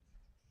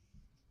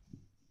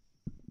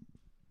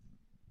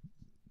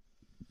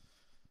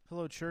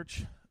Hello,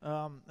 church.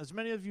 As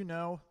many of you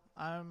know,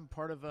 I'm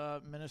part of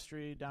a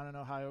ministry down in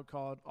Ohio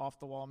called Off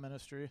the Wall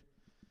Ministry.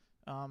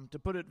 To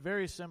put it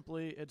very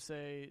simply, it's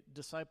a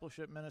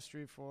discipleship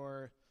ministry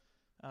for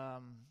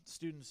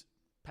students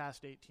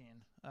past 18.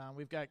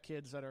 We've got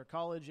kids that are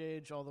college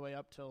age all the way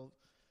up till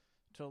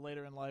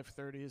later in life,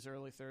 30s,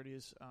 early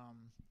 30s.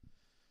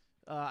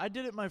 I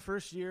did it my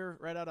first year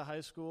right out of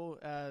high school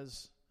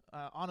as,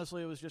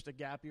 honestly, it was just a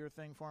gap year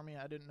thing for me.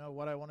 I didn't know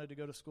what I wanted to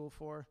go to school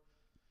for.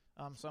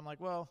 So I'm like,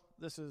 well,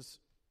 this is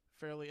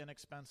fairly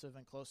inexpensive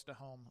and close to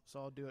home, so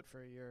I'll do it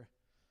for a year.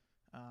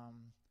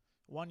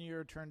 1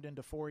 year turned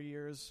into 4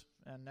 years,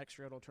 and next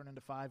year it'll turn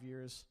into 5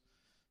 years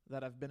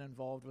that I've been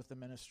involved with the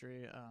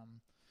ministry.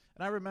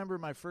 And I remember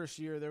my first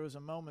year, there was a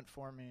moment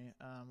for me.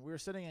 We were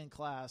sitting in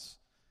class,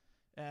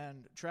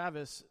 and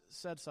Travis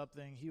said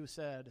something. He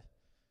said,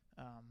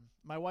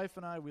 my wife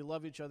and I, we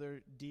love each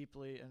other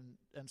deeply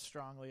and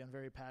strongly and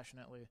very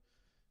passionately.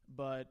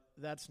 But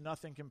that's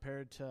nothing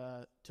compared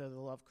to the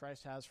love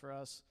Christ has for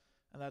us,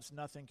 and that's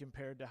nothing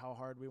compared to how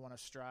hard we want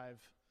to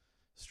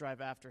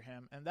strive after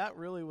him. And that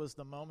really was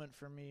the moment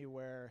for me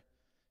where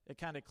it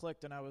kind of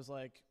clicked, and I was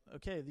like,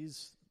 okay,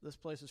 this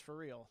place is for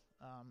real.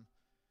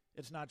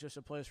 It's not just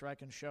a place where I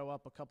can show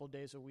up a couple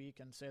days a week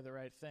and say the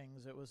right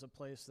things. It was a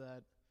place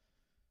that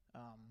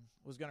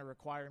was going to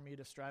require me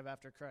to strive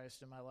after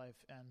Christ in my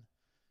life. And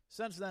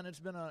since then, it's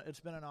been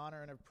an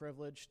honor and a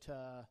privilege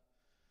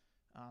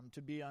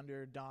to be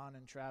under Don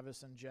and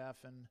Travis and Jeff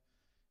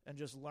and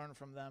just learn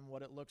from them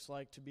what it looks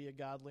like to be a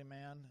godly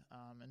man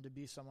and to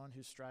be someone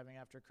who's striving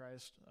after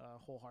Christ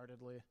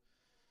wholeheartedly.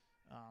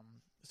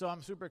 So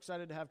I'm super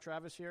excited to have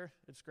Travis here.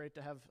 It's great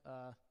to have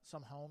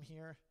some home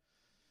here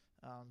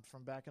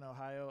from back in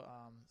Ohio.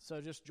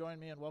 So just join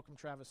me and welcome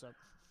Travis up.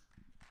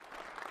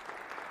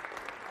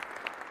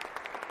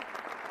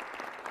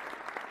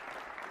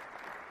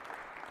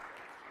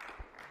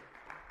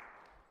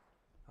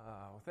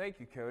 Well, thank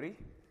you, Cody.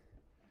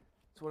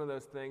 It's one of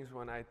those things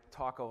when I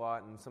talk a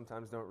lot and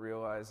sometimes don't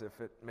realize if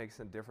it makes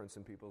a difference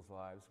in people's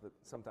lives, but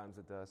sometimes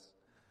it does.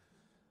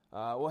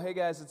 Well, hey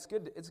guys, it's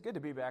good to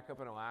be back up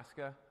in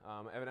Alaska.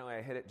 Evidently,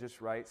 I hit it just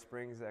right.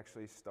 Spring's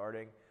actually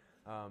starting.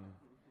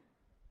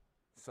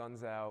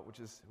 Sun's out, which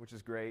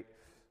is great.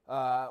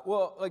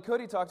 Well, like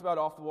Cody talked about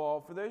Off the Wall.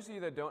 For those of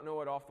you that don't know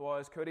what Off the Wall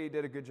is, Cody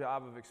did a good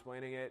job of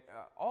explaining it.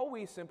 All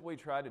we simply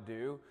try to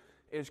do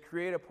is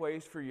create a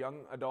place for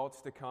young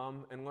adults to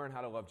come and learn how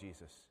to love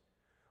Jesus.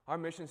 Our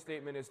mission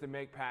statement is to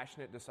make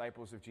passionate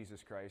disciples of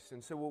Jesus Christ.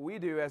 And so what we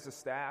do as a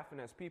staff and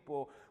as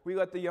people, we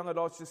let the young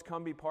adults just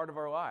come be part of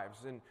our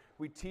lives. And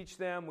we teach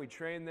them, we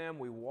train them,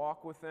 we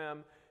walk with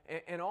them.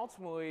 And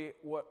ultimately,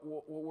 what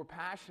we're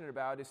passionate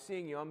about is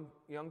seeing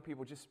young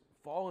people just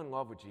fall in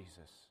love with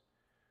Jesus.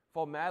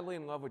 Fall madly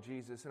in love with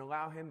Jesus and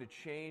allow him to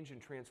change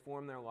and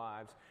transform their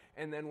lives.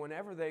 And then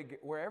wherever they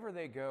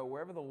go,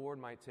 wherever the Lord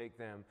might take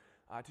them,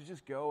 to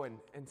just go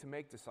and to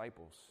make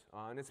disciples.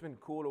 And it's been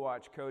cool to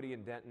watch Cody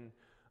and Denton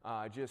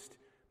just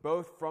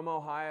both from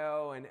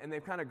Ohio, and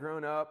they've kind of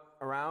grown up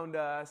around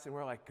us, and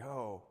we're like,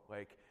 go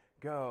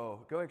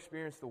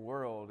experience the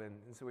world.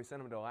 And so we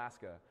sent them to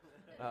Alaska.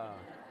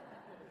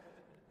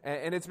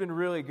 And it's been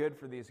really good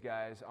for these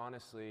guys,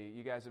 honestly.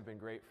 You guys have been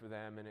great for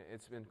them, and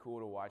it's been cool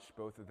to watch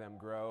both of them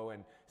grow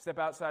and step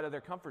outside of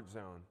their comfort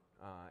zone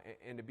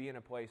and to be in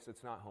a place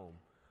that's not home.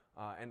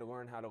 And to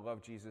learn how to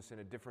love Jesus in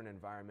a different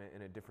environment,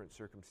 in a different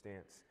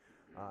circumstance.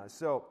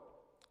 So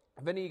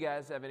if any of you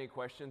guys have any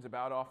questions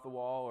about Off the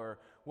Wall or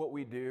what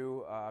we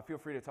do, feel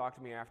free to talk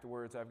to me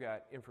afterwards. I've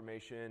got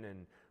information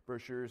and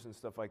brochures and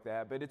stuff like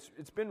that. But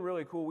it's been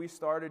really cool. We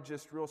started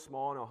just real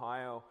small in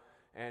Ohio,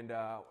 and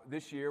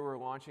this year we're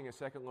launching a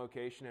second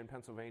location in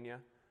Pennsylvania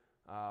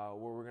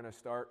where we're going to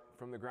start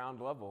from the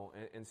ground level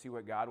and see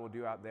what God will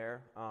do out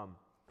there.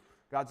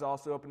 God's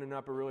also opening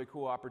up a really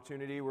cool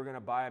opportunity. We're going to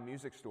buy a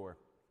music store.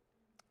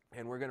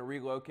 And we're going to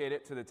relocate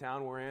it to the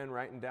town we're in,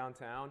 right in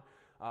downtown.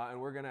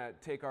 And we're going to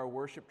take our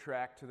worship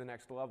track to the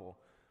next level.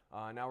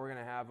 Now we're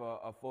going to have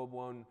a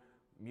full-blown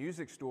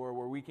music store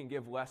where we can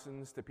give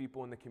lessons to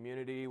people in the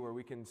community, where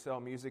we can sell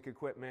music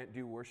equipment,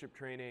 do worship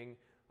training,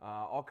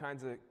 all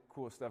kinds of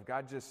cool stuff.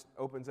 God just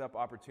opens up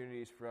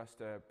opportunities for us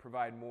to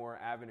provide more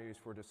avenues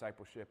for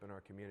discipleship in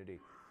our community.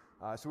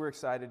 So we're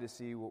excited to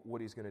see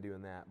what he's going to do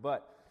in that.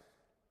 But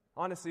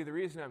honestly, the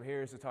reason I'm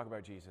here is to talk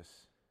about Jesus.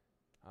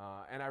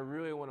 And I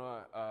really want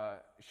to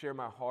share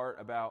my heart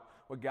about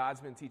what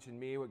God's been teaching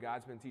me, what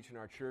God's been teaching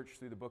our church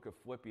through the book of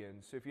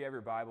Philippians. So if you have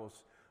your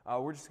Bibles,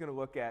 we're just going to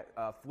look at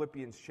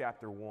Philippians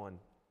chapter 1.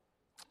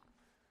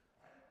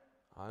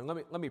 And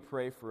let me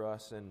pray for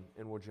us, and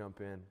we'll jump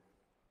in.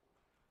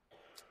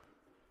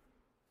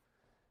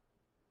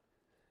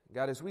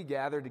 God, as we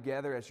gather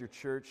together as your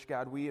church,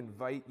 God, we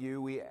invite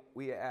you,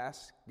 we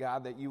ask,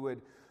 God, that you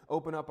would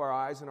open up our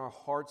eyes and our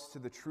hearts to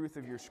the truth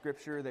of your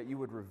scripture, that you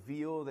would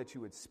reveal, that you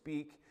would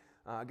speak.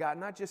 God,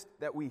 not just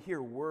that we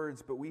hear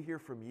words, but we hear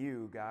from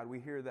you, God. We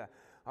hear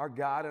our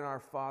God and our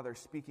Father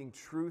speaking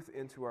truth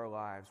into our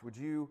lives. Would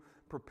you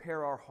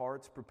prepare our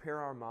hearts, prepare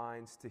our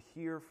minds to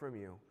hear from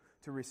you,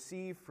 to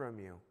receive from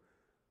you,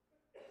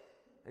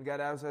 And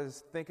God, as I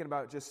was thinking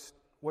about just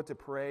what to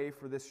pray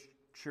for this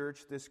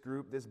church, this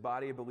group, this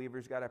body of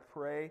believers, God, I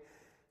pray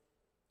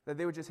that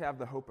they would just have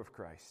the hope of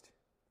Christ.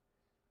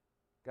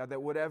 God,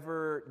 that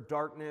whatever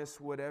darkness,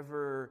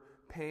 whatever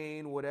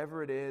pain,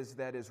 whatever it is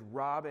that is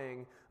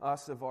robbing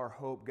us of our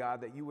hope,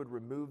 God, that you would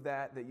remove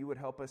that you would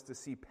help us to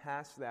see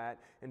past that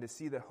and to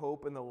see the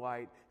hope and the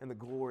light and the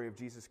glory of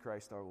Jesus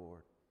Christ our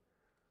Lord.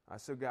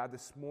 So God,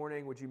 this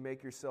morning, would you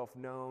make yourself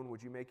known?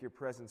 Would you make your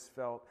presence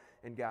felt?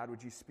 And God,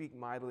 would you speak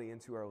mightily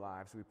into our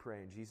lives? We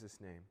pray in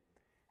Jesus' name.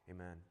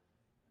 Amen.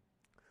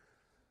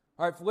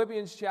 All right,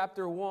 Philippians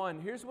chapter 1.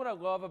 Here's what I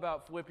love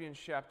about Philippians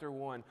chapter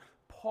 1.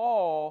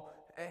 Paul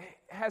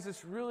has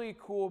this really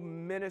cool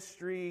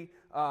ministry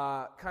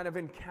kind of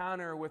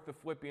encounter with the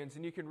Philippians,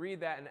 and you can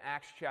read that in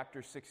Acts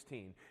chapter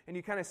 16. And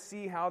you kind of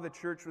see how the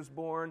church was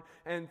born,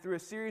 and through a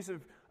series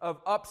of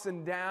ups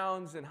and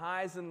downs and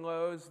highs and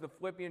lows, the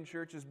Philippian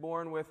church is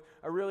born with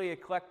a really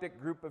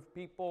eclectic group of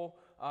people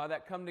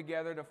that come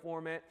together to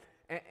form it.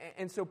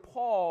 And so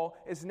Paul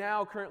is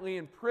now currently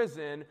in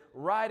prison,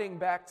 writing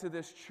back to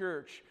this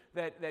church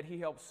that he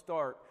helped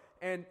start.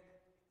 And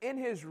in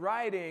his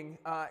writing,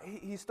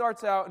 he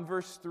starts out in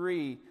verse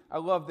 3. I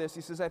love this.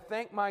 He says, I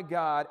thank my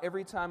God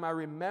every time I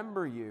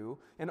remember you,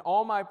 and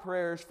all my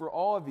prayers for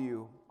all of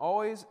you.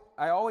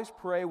 I always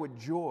pray with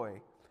joy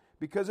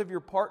because of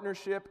your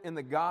partnership in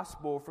the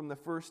gospel from the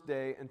first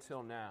day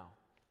until now.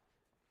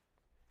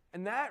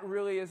 And that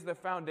really is the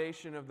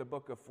foundation of the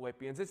book of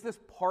Philippians. It's this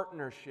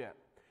partnership.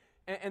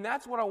 And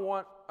that's what I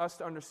want us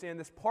to understand,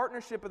 this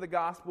partnership of the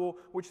gospel,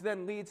 which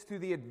then leads to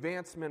the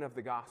advancement of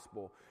the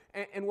gospel.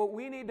 And what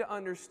we need to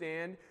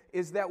understand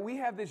is that we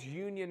have this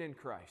union in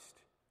Christ.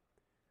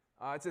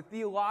 It's a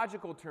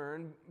theological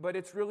term, but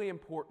it's really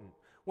important.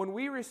 When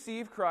we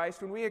receive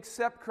Christ, when we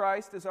accept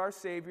Christ as our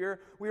Savior,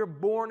 we are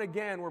born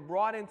again. We're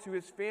brought into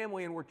His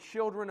family, and we're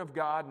children of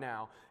God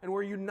now. And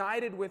we're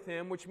united with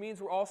Him, which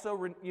means we're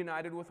also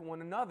united with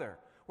one another.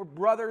 We're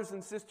brothers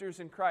and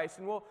sisters in Christ.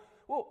 And we'll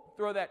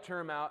throw that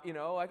term out,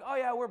 like, oh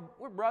yeah,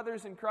 we're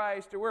brothers in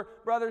Christ, or we're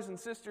brothers and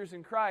sisters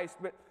in Christ.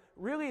 But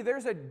really,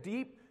 there's a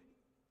deep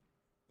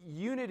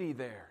unity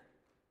there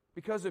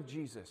because of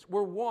Jesus.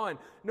 We're one.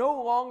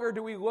 No longer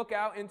do we look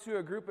out into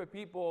a group of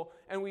people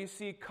and we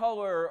see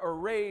color or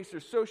race or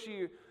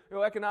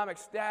socioeconomic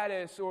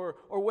status or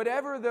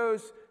whatever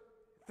those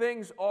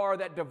things are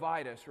that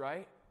divide us,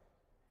 right?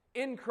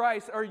 In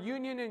Christ, our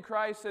union in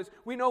Christ says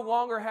we no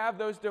longer have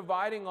those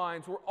dividing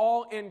lines. We're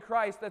all in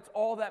Christ. That's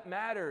all that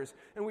matters.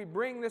 And we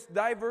bring this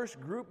diverse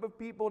group of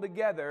people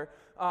together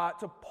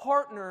to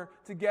partner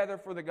together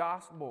for the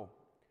gospel.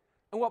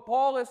 And what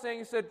Paul is saying,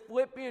 he said,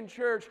 Philippian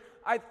church,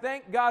 I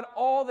thank God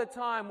all the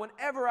time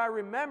whenever I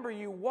remember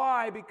you.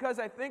 Why? Because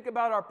I think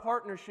about our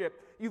partnership.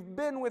 You've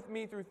been with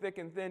me through thick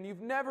and thin.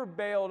 You've never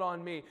bailed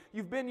on me.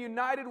 You've been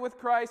united with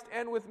Christ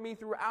and with me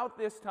throughout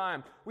this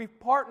time. We've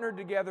partnered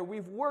together.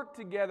 We've worked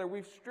together.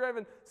 We've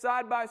striven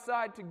side by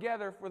side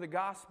together for the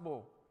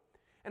gospel.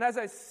 And as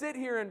I sit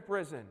here in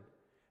prison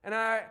and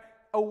I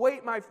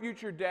await my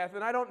future death,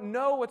 and I don't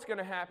know what's going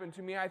to happen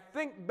to me, I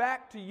think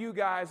back to you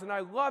guys, and I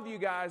love you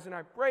guys, and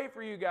I pray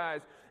for you guys,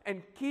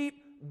 and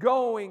keep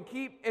going,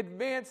 keep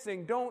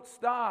advancing, don't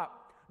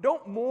stop.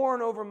 Don't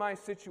mourn over my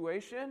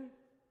situation.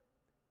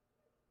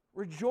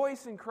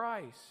 Rejoice in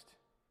Christ.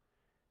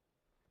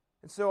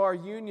 And so our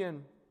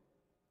union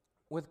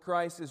with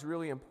Christ is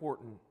really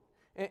important.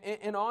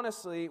 And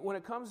honestly, when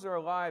it comes to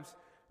our lives,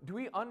 do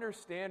we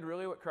understand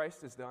really what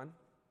Christ has done?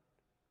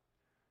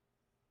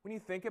 When you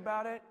think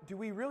about it, do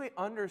we really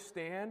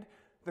understand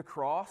the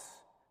cross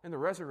and the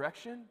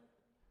resurrection?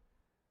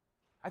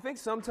 I think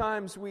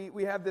sometimes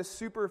we have this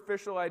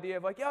superficial idea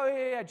of like, oh,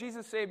 yeah,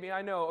 Jesus saved me,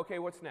 I know. Okay,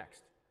 what's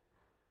next?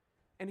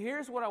 And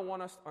here's what I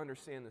want us to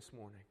understand this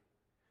morning.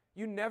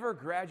 You never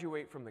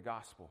graduate from the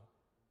gospel.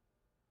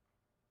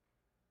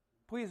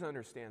 Please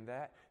understand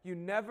that. You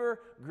never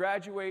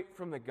graduate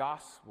from the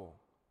gospel.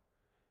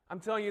 I'm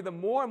telling you, the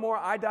more and more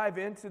I dive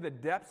into the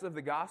depths of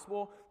the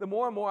gospel, the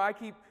more and more I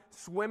keep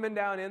swimming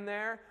down in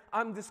there,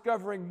 I'm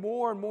discovering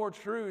more and more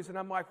truths, and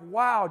I'm like,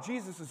 wow,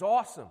 Jesus is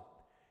awesome.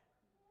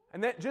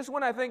 And then just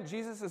when I think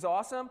Jesus is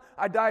awesome,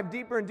 I dive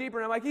deeper and deeper,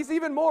 and I'm like, He's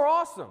even more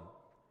awesome.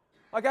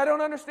 Like, I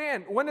don't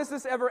understand. When does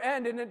this ever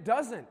end? And it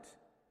doesn't.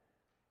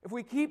 If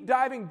we keep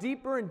diving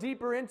deeper and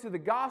deeper into the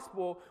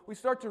gospel, we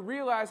start to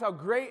realize how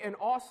great and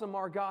awesome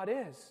our God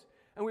is.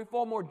 And we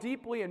fall more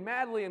deeply and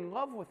madly in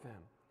love with Him.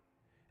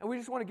 And we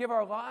just want to give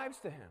our lives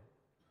to Him.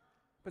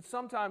 But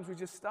sometimes we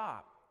just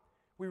stop.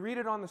 We read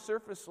it on the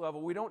surface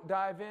level. We don't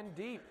dive in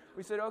deep.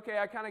 We said, okay,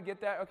 I kind of get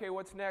that. Okay,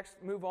 what's next?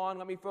 Move on.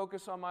 Let me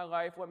focus on my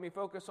life. Let me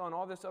focus on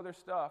all this other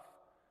stuff.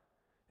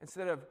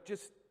 Instead of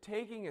just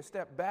taking a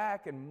step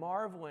back and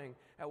marveling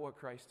at what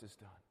Christ has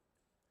done.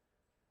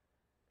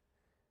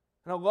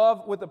 And I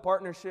love with the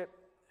partnership,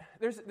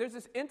 there's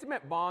this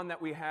intimate bond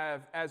that we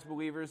have as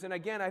believers. And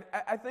again,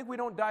 I think we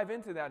don't dive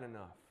into that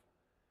enough.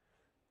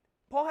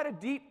 Paul had a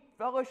deep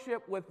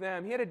fellowship with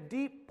them. He had a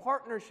deep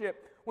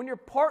partnership. When you're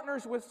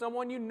partners with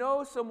someone, you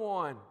know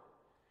someone.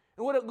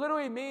 And what it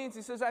literally means,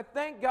 he says, I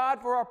thank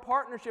God for our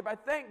partnership. I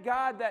thank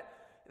God that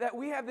that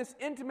we have this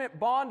intimate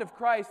bond of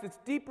Christ that's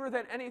deeper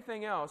than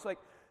anything else. Like,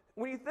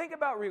 when you think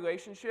about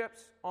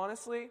relationships,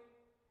 honestly,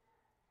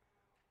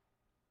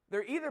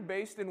 they're either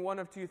based in one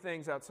of two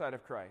things outside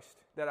of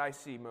Christ that I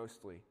see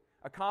mostly.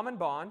 A common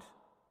bond.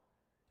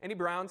 Any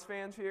Browns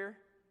fans here?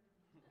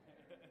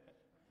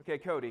 Okay,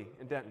 Cody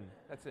and Denton.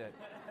 That's it.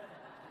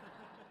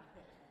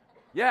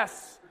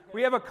 Yes,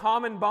 we have a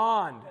common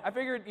bond. I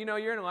figured,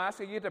 you're in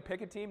Alaska, you get to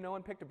pick a team. No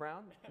one picked the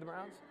Browns?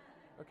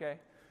 Okay.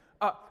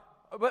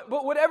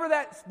 But whatever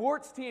that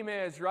sports team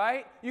is,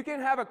 right? You can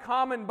have a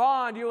common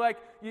bond.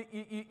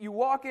 You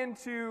walk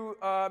into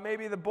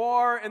maybe the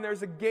bar and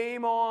there's a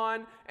game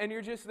on, and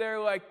you're just there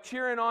like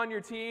cheering on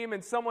your team,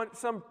 and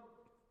some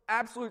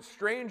absolute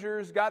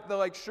stranger's got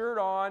the shirt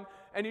on,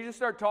 and you just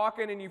start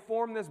talking and you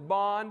form this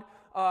bond.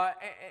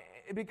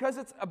 Because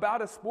it's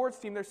about a sports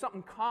team, there's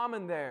something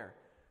common there.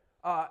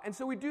 And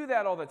so we do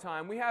that all the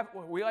time.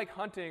 We like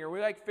hunting or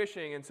we like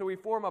fishing, and so we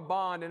form a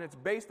bond, and it's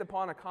based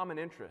upon a common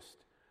interest,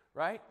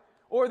 right?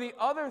 Or the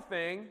other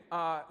thing,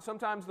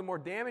 sometimes the more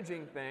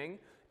damaging thing,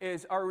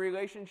 is our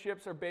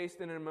relationships are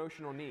based in an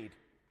emotional need.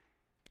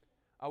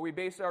 We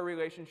base our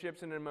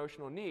relationships in an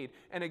emotional need.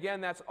 And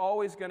again, that's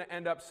always going to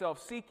end up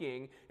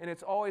self-seeking, and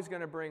it's always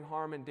going to bring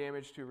harm and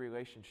damage to a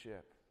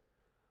relationship.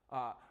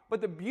 But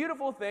the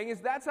beautiful thing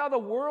is that's how the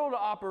world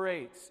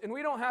operates. And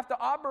we don't have to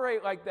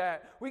operate like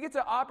that. We get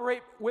to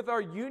operate with our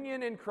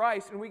union in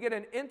Christ, and we get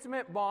an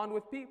intimate bond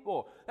with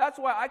people. That's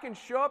why I can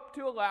show up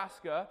to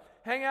Alaska,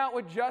 hang out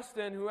with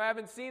Justin, who I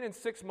haven't seen in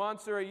 6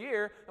 months or a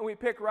year, and we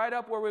pick right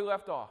up where we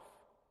left off.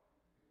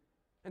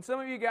 And some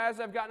of you guys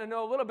I've gotten to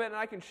know a little bit, and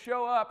I can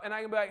show up, and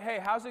I can be like, hey,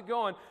 how's it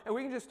going? And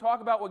we can just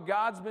talk about what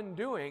God's been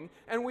doing,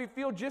 and we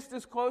feel just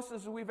as close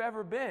as we've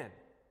ever been.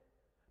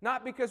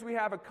 Not because we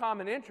have a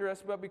common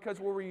interest, but because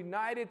we're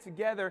united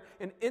together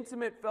in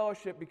intimate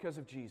fellowship because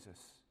of Jesus.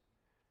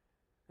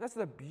 That's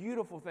the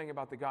beautiful thing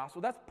about the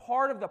gospel. That's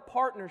part of the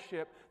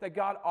partnership that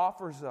God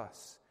offers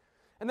us.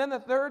 And then the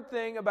third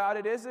thing about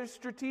it is there's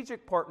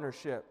strategic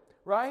partnership,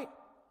 right?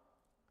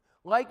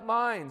 Like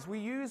minds. We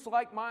use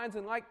like minds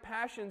and like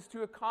passions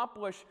to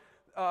accomplish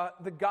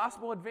the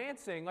gospel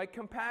advancing, like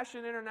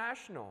Compassion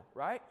International,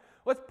 right?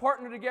 Let's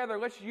partner together.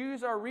 Let's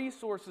use our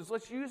resources.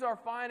 Let's use our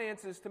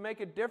finances to make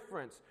a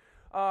difference.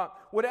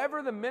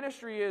 Whatever the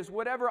ministry is,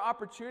 whatever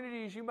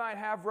opportunities you might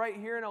have right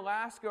here in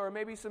Alaska, or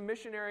maybe some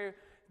missionary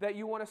that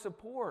you want to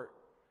support,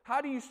 how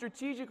do you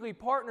strategically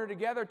partner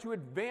together to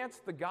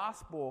advance the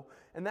gospel?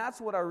 And that's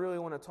what I really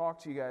want to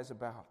talk to you guys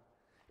about.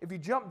 If you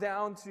jump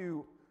down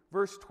to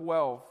verse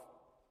 12,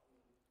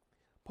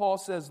 Paul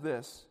says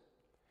this.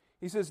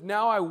 He says,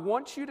 "Now I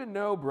want you to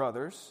know,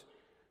 brothers,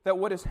 that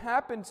what has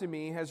happened to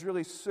me has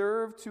really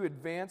served to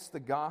advance the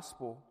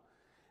gospel.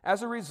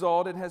 As a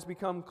result, it has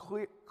become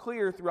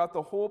clear throughout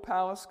the whole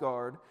palace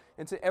guard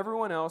and to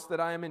everyone else that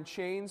I am in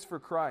chains for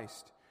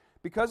Christ.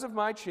 Because of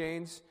my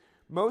chains,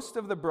 most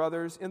of the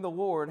brothers in the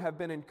Lord have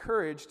been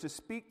encouraged to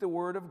speak the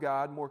word of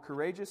God more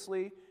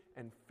courageously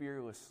and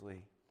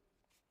fearlessly."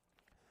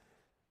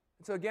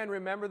 And so again,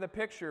 remember the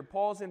picture.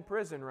 Paul's in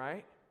prison,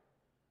 right?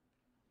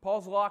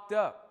 Paul's locked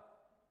up.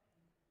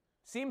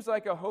 Seems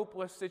like a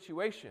hopeless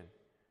situation.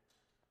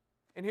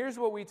 And here's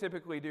what we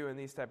typically do in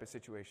these type of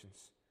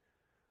situations.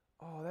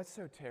 Oh, that's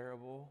so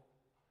terrible.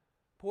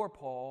 Poor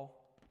Paul.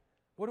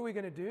 What are we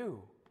going to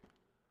do?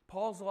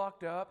 Paul's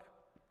locked up.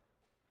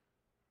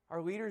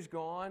 Our leader's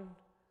gone.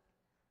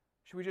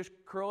 Should we just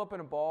curl up in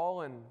a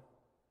ball and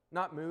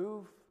not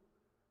move?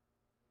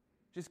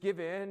 Just give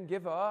in,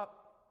 give up?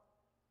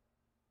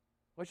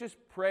 Let's just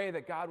pray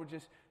that God would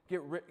just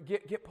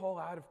get Paul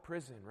out of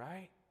prison,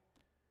 right?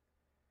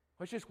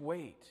 Let's just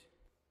wait.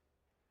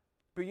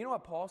 But you know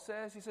what Paul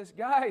says? He says,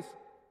 guys,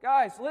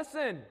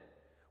 listen.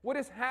 What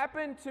has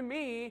happened to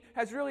me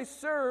has really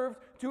served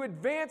to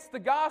advance the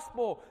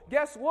gospel.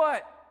 Guess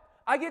what?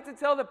 I get to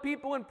tell the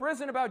people in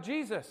prison about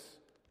Jesus.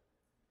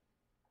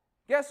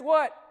 Guess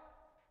what?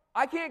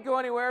 I can't go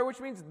anywhere, which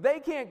means they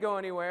can't go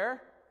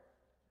anywhere.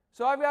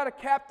 So I've got a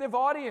captive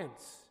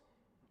audience,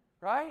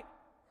 right?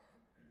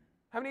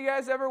 How many of you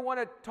guys ever want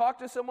to talk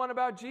to someone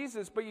about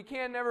Jesus, but you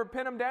can't never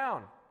pin them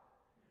down?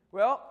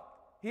 Well,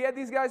 he had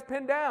these guys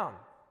pinned down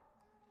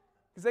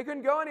because they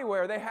couldn't go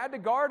anywhere. They had to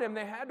guard him.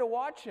 They had to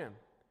watch him.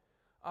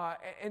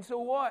 And so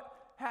what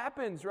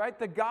happens, right?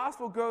 The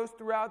gospel goes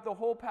throughout the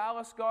whole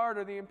palace guard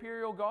or the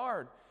imperial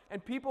guard.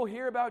 And people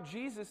hear about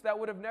Jesus that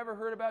would have never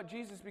heard about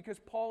Jesus because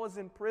Paul is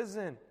in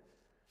prison.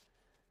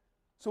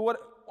 So what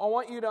I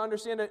want you to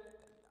understand,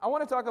 I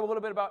want to talk a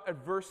little bit about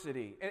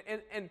adversity.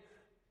 And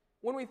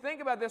when we think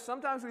about this,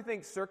 sometimes we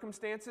think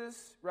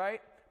circumstances,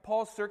 right?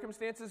 Paul's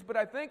circumstances, but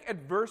I think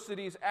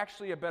adversity is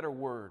actually a better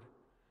word.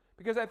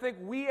 Because I think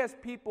we as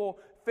people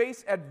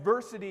face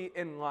adversity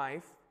in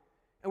life,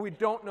 and we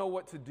don't know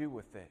what to do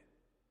with it.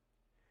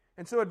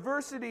 And so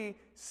adversity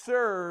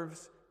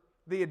serves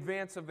the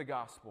advance of the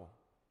gospel.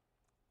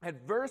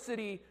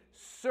 Adversity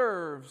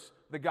serves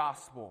the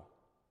gospel.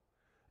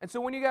 And so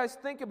when you guys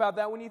think about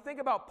that, when you think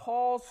about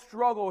Paul's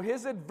struggle,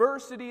 his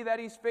adversity that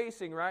he's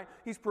facing, right?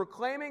 He's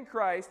proclaiming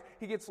Christ,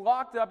 he gets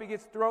locked up, he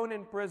gets thrown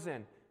in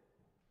prison.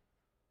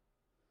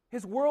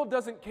 his world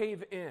doesn't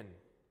cave in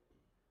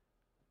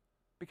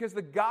because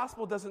the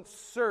gospel doesn't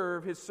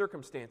serve his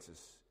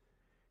circumstances.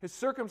 His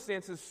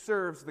circumstances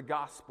serves the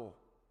gospel.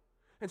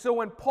 And so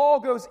when Paul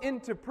goes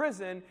into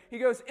prison, he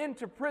goes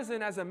into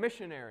prison as a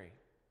missionary.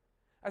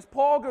 As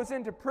Paul goes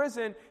into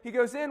prison, he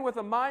goes in with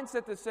a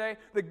mindset to say,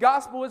 the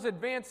gospel is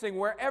advancing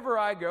wherever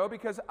I go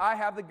because I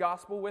have the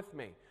gospel with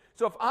me.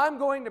 So if I'm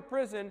going to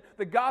prison,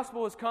 the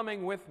gospel is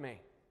coming with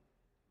me.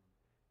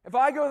 If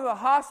I go to the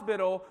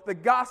hospital, the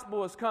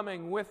gospel is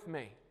coming with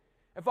me.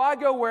 If I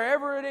go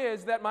wherever it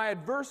is that my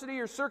adversity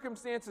or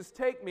circumstances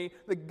take me,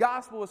 the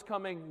gospel is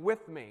coming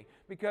with me.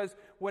 Because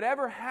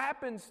whatever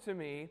happens to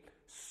me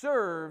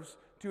serves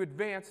to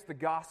advance the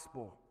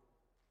gospel.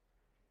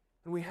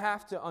 And we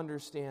have to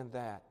understand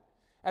that.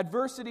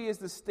 Adversity is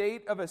the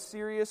state of a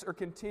serious or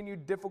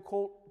continued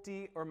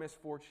difficulty or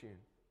misfortune.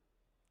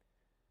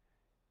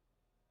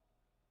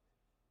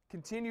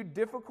 Continued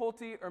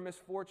difficulty or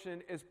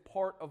misfortune is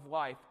part of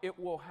life. It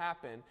will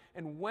happen.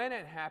 And when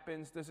it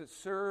happens, does it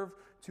serve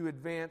to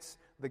advance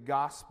the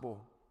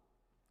gospel?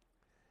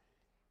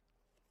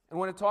 And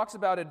when it talks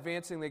about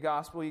advancing the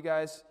gospel, you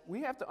guys,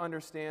 we have to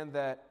understand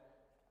that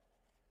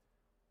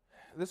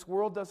this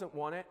world doesn't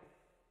want it.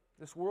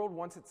 This world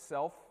wants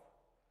itself.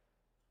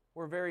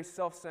 We're very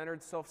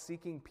self-centered,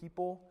 self-seeking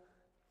people,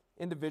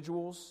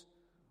 individuals.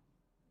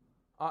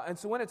 And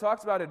so when it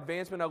talks about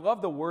advancement, I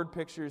love the word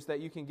pictures that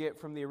you can get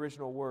from the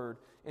original word.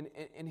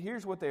 And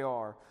here's what they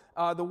are.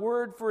 The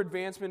word for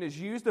advancement is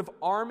used of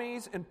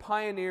armies and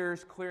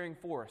pioneers clearing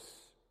forests.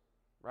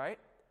 Right?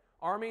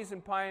 Armies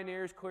and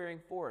pioneers clearing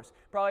forests.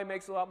 Probably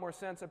makes a lot more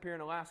sense up here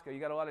in Alaska. You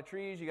got a lot of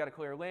trees, you got to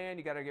clear land,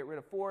 you got to get rid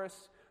of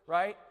forests.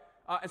 Right?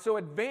 And so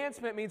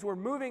advancement means we're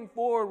moving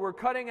forward, we're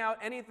cutting out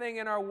anything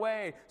in our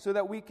way so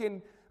that we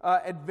can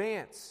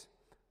advance.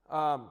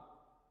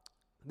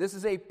 This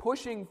is a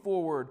pushing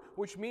forward,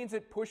 which means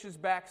it pushes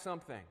back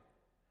something.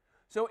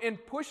 So in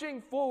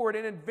pushing forward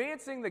and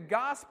advancing the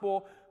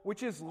gospel,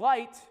 which is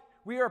light,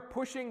 we are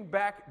pushing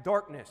back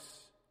darkness,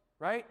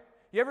 right?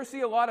 You ever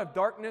see a lot of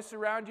darkness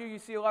around you? You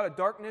see a lot of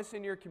darkness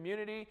in your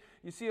community.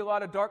 You see a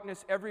lot of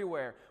darkness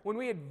everywhere. When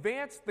we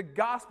advance the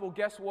gospel,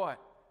 guess what?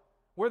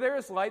 Where there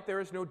is light, there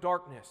is no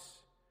darkness.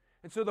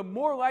 And so the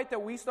more light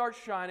that we start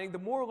shining, the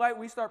more light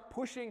we start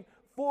pushing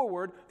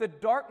forward, the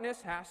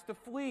darkness has to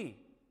flee.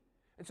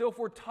 And so if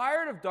we're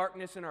tired of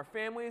darkness in our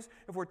families,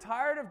 if we're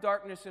tired of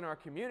darkness in our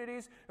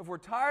communities, if we're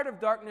tired of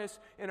darkness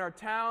in our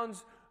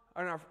towns,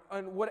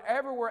 and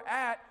whatever we're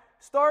at,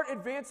 start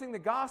advancing the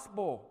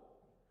gospel.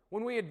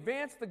 When we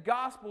advance the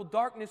gospel,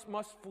 darkness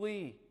must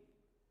flee.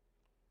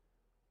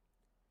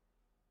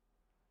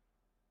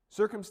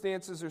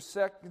 Circumstances are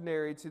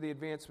secondary to the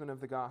advancement of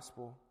the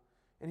gospel.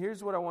 And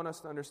here's what I want us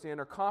to understand.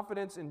 Our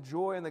confidence and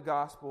joy in the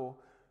gospel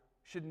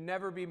should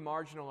never be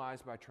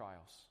marginalized by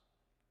trials.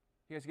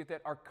 You guys get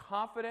that? Our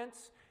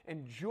confidence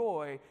and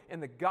joy in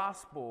the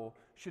gospel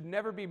should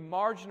never be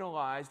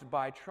marginalized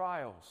by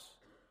trials.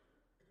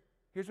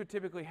 Here's what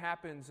typically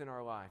happens in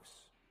our lives.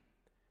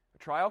 A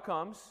trial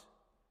comes,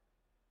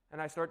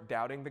 and I start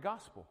doubting the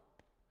gospel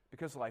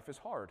because life is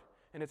hard,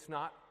 and it's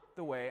not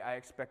the way I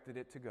expected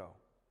it to go.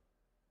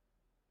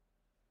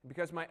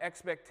 Because my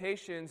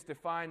expectations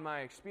define my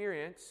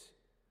experience,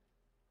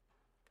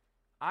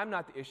 I'm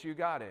not the issue,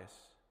 God is.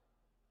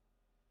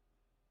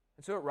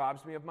 And so it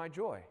robs me of my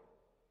joy.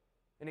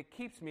 And it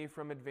keeps me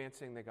from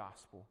advancing the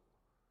gospel.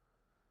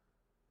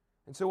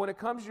 And so when it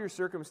comes to your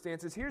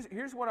circumstances,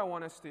 here's what I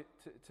want us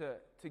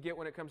to get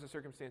when it comes to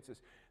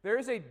circumstances. There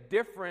is a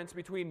difference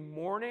between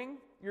mourning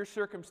your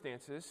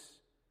circumstances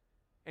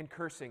and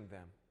cursing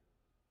them.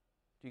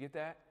 Do you get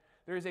that?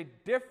 There is a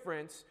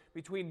difference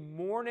between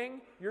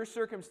mourning your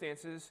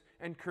circumstances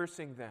and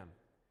cursing them.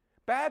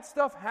 Bad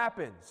stuff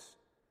happens.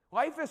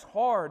 Life is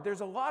hard.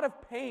 There's a lot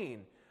of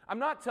pain. I'm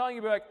not telling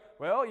you, like,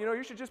 well,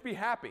 you should just be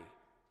happy.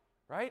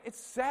 Right? It's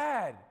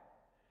sad.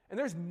 And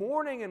there's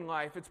mourning in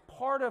life. It's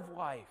part of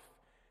life.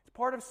 It's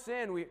part of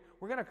sin. We're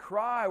going to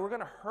cry. We're going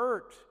to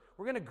hurt.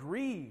 We're going to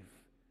grieve.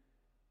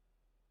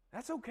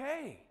 That's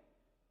okay.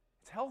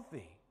 It's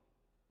healthy.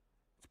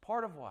 It's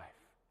part of life.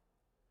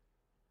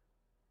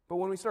 But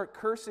when we start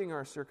cursing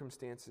our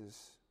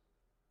circumstances,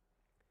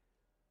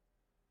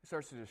 it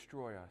starts to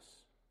destroy us.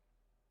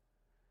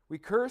 We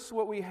curse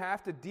what we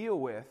have to deal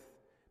with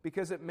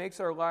because it makes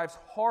our lives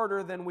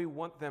harder than we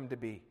want them to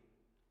be.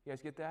 You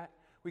guys get that?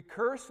 We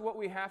curse what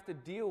we have to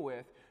deal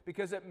with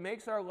because it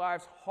makes our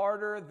lives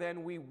harder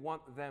than we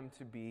want them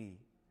to be.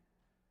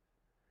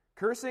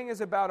 Cursing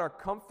is about our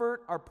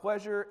comfort, our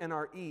pleasure, and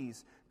our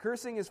ease.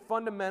 Cursing is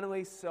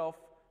fundamentally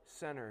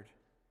self-centered.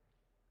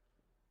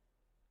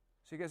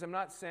 So you guys, I'm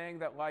not saying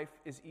that life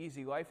is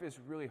easy. Life is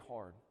really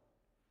hard.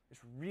 It's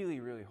really,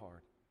 really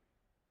hard.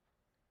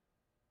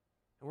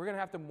 And we're going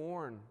to have to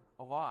mourn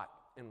a lot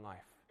in life.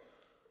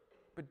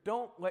 But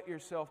don't let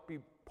yourself be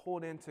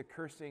pulled into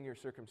cursing your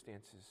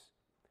circumstances.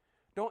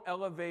 Don't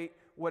elevate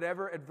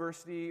whatever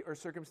adversity or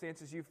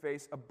circumstances you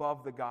face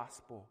above the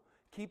gospel.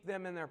 Keep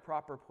them in their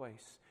proper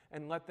place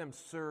and let them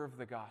serve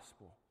the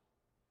gospel.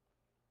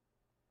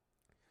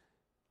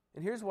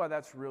 And here's why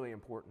that's really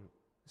important.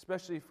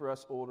 especially for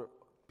us older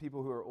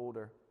people who are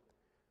older.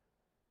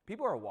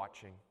 People are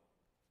watching.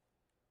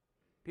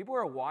 People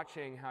are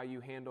watching how you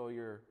handle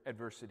your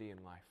adversity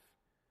in life.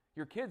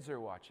 Your kids are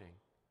watching.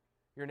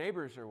 Your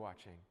neighbors are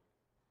watching.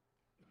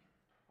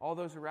 All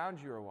those around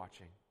you are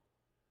watching.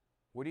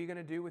 What are you going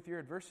to do with your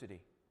adversity?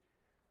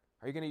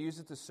 Are you going to use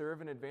it to serve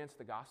and advance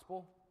the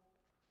gospel?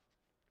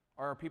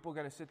 Or are people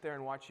going to sit there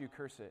and watch you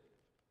curse it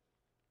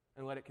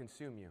and let it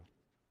consume you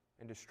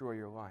and destroy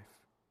your life?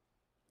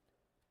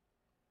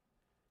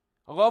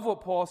 I love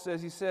what Paul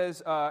says. He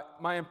says,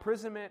 my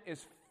imprisonment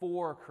is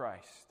for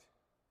Christ.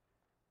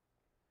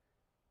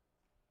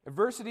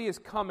 Adversity is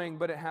coming,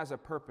 but it has a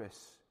purpose.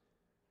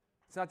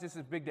 It's not just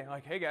this big day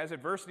like, hey guys,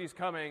 adversity is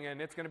coming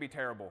and it's going to be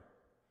terrible.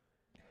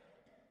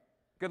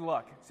 Good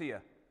luck. See ya.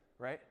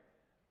 Right?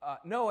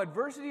 No,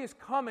 adversity is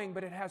coming,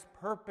 but it has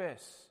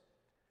purpose.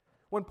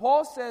 When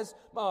Paul says,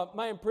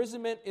 my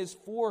imprisonment is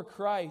for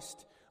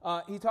Christ,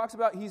 he talks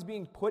about he's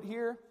being put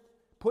here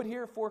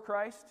for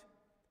Christ.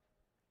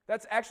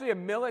 That's actually a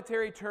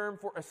military term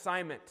for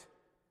assignment.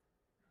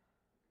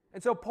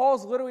 And so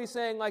Paul's literally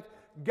saying, like,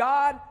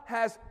 God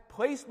has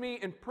placed me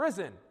in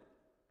prison.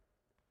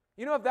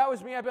 You know, if that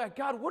was me, I'd be like,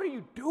 God, what are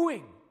you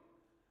doing?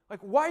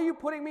 Like, why are you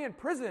putting me in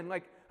prison?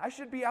 Like, I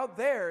should be out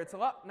there. It's a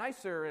lot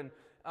nicer. And,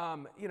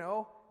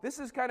 this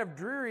is kind of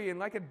dreary and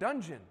like a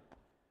dungeon.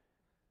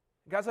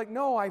 God's like,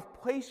 no, I've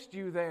placed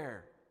you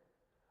there.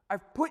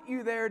 I've put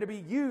you there to be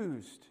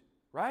used,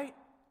 right?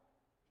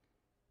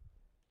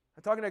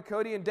 I'm talking to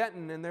Cody and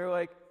Denton, and they're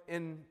like,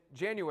 in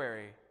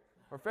January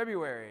or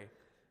February,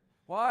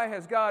 why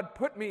has God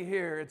put me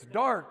here? It's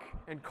dark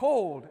and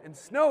cold and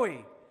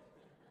snowy.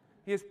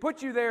 He has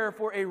put you there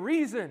for a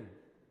reason.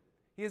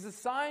 He has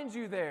assigned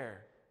you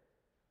there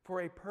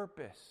for a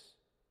purpose.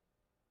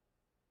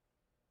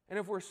 And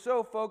if we're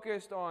so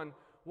focused on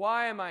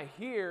why am I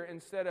here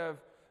instead of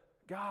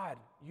God,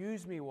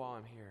 use me while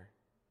I'm here,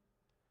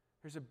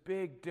 there's a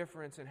big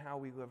difference in how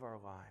we live our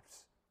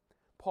lives.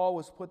 Paul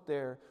was put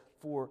there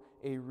for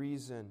a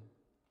reason.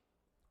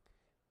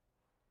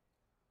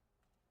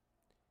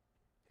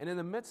 And in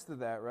the midst of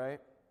that, right,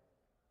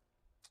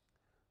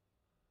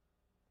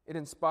 it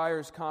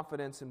inspires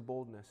confidence and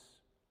boldness.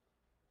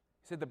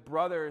 He said the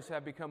brothers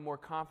have become more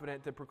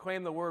confident to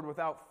proclaim the word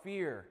without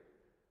fear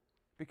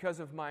because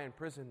of my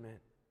imprisonment.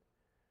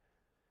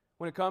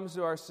 When it comes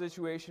to our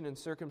situation and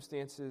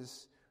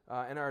circumstances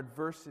and our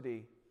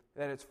adversity,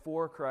 that it's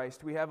for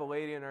Christ, we have a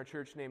lady in our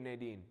church named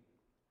Nadine.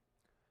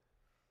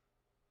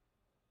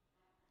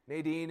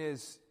 Nadine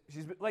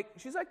she's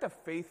like the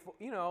faithful,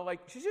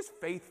 she's just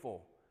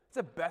faithful. It's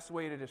the best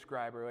way to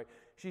describe her. Like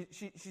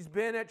she's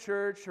been at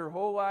church her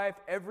whole life,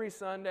 every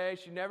Sunday.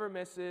 She never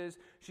misses.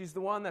 She's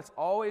the one that's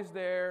always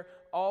there,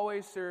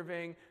 always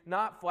serving,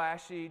 not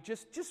flashy,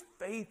 just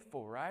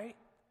faithful, right?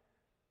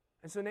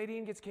 And so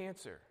Nadine gets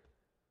cancer.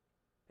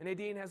 And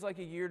Nadine has like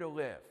a year to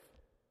live.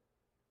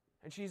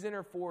 And she's in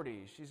her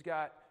 40s. She's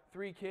got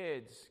 3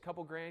 kids, a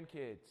couple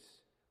grandkids,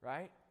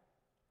 right?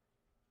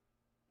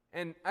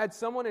 And I had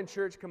someone in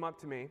church come up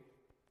to me,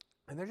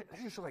 and they're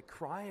just like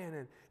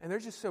crying, and they're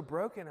just so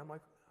broken. I'm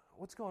like,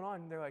 what's going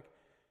on? And they're like,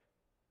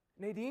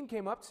 Nadine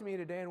came up to me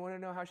today and wanted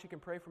to know how she can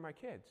pray for my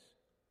kids.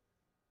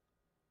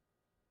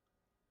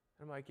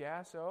 I'm like,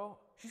 yeah, so?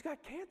 She's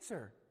got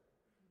cancer.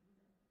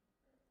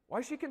 Why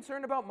is she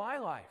concerned about my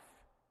life?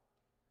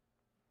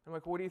 I'm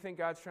like, what do you think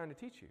God's trying to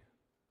teach you?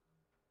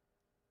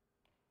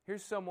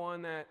 Here's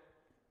someone that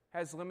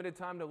has limited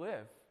time to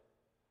live.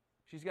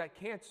 She's got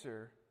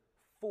cancer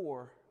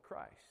for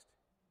Christ,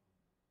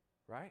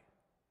 right?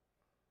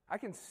 I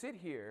can sit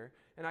here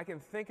and I can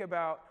think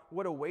about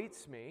what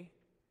awaits me,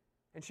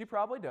 and she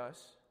probably does,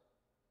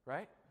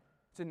 right?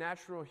 It's a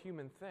natural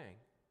human thing.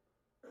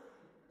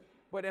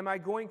 But am I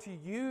going to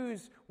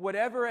use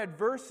whatever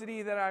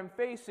adversity that I'm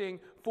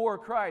facing for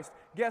Christ?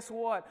 Guess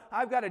what?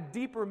 I've got a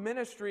deeper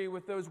ministry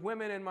with those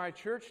women in my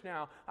church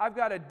now. I've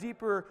got a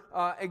deeper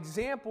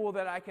example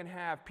that I can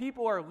have.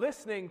 People are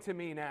listening to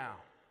me now.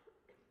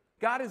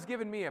 God has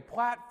given me a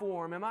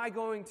platform. Am I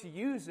going to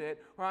use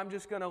it, or I'm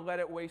just going to let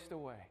it waste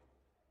away?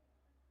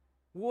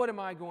 What am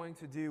I going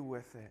to do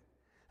with it?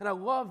 And I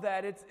love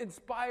that. It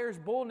inspires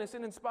boldness.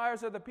 It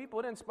inspires other people.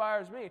 It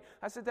inspires me.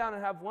 I sit down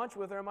and have lunch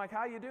with her. I'm like,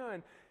 how you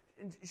doing?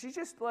 And she's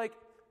just like,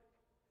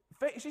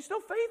 she's still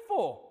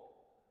faithful.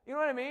 You know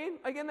what I mean?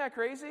 Like, isn't that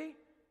crazy?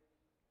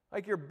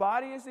 Like, your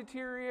body is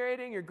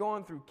deteriorating. You're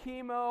going through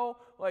chemo.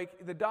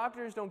 Like, the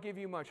doctors don't give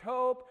you much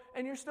hope.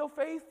 And you're still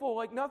faithful.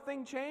 Like,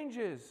 nothing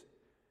changes.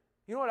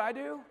 You know what I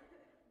do?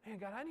 Man,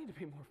 God, I need to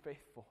be more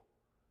faithful.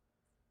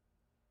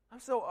 I'm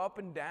so up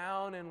and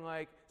down, and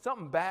like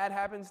something bad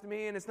happens to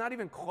me, and it's not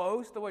even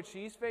close to what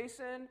she's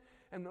facing.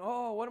 And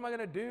what am I going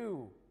to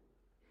do?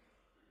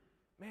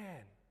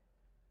 Man,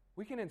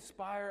 we can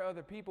inspire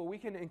other people. We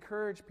can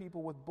encourage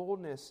people with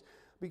boldness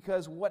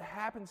because what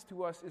happens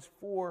to us is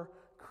for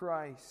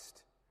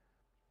Christ.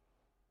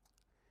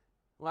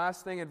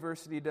 Last thing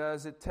adversity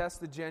does, it tests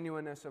the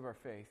genuineness of our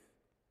faith.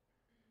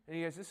 And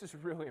you guys, this is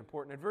really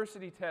important.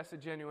 Adversity tests the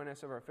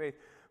genuineness of our faith.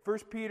 1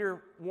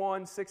 Peter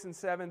 1, 6 and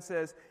 7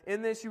 says,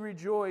 "In this you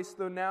rejoice,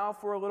 though now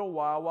for a little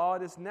while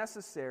it is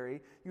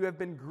necessary, you have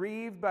been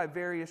grieved by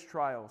various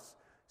trials,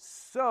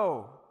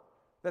 so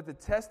that the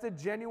tested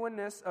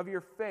genuineness of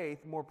your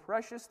faith, more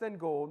precious than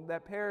gold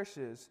that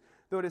perishes,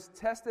 though it is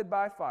tested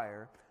by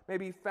fire, may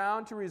be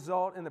found to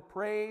result in the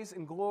praise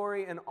and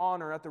glory and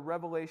honor at the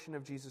revelation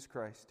of Jesus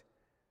Christ."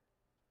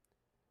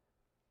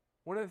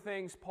 One of the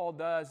things Paul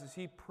does is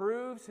he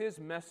proves his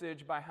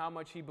message by how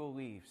much he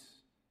believes.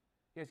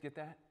 You guys get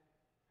that?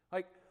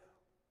 Like,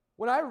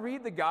 when I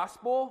read the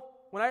gospel,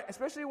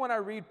 especially when I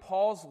read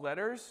Paul's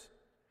letters,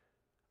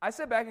 I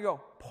sit back and go,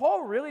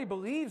 Paul really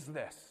believes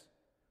this.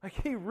 Like,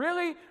 he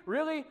really,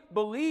 really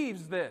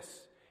believes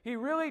this. He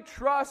really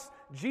trusts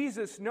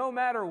Jesus no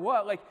matter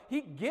what. Like,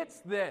 he gets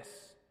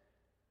this.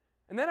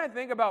 And then I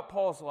think about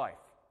Paul's life.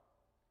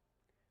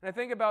 And I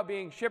think about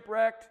being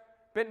shipwrecked,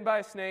 bitten by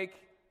a snake,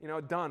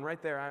 done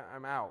right there.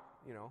 I'm out,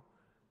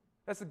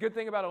 That's the good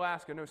thing about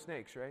Alaska, no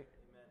snakes, right?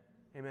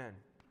 Amen.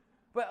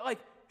 But like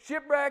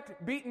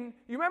shipwrecked, beaten.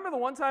 You remember the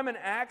one time in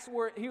Acts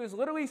where he was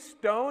literally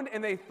stoned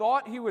and they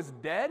thought he was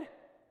dead?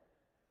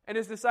 And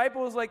his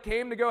disciples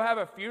came to go have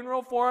a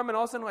funeral for him, and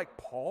all of a sudden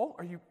Paul,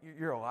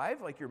 you're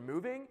alive? Like, you're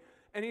moving?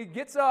 And he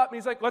gets up and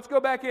he's like, let's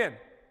go back in.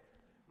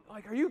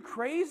 Like, are you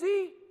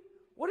crazy?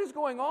 What is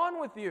going on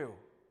with you?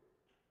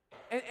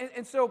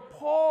 And so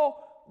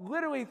Paul,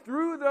 literally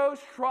through those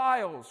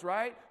trials,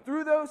 right?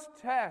 Through those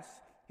tests,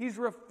 he's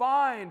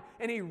refined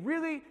and he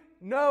really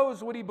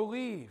knows what he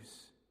believes.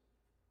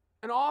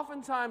 And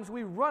oftentimes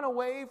we run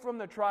away from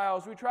the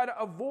trials. We try to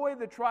avoid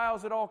the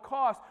trials at all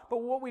costs.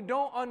 But what we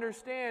don't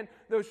understand,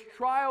 those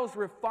trials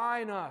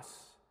refine us.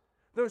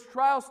 Those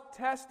trials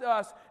test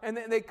us, and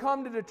they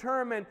come to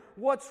determine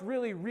what's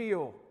really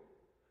real.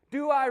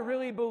 Do I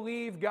really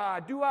believe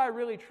God? Do I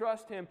really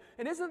trust Him?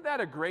 And isn't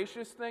that a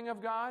gracious thing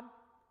of God?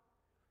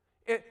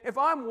 If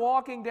I'm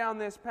walking down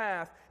this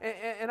path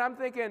and I'm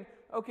thinking,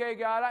 okay,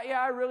 God,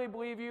 I really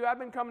believe you. I've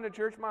been coming to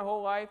church my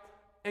whole life.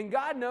 And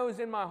God knows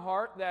in my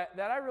heart that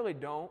I really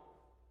don't.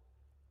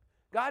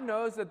 God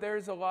knows that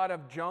there's a lot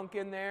of junk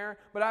in there,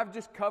 but I've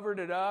just covered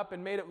it up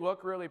and made it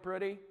look really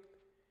pretty.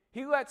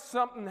 He lets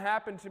something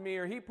happen to me,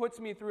 or He puts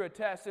me through a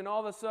test, and all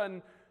of a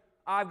sudden,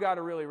 I've got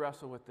to really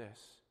wrestle with this.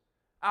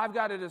 I've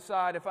got to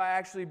decide if I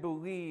actually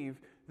believe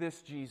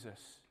this Jesus.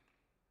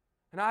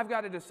 And I've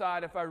got to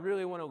decide if I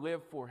really want to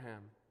live for Him.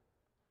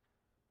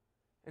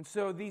 And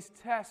so these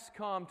tests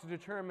come to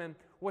determine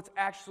what's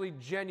actually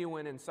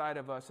genuine inside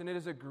of us. And it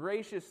is a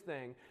gracious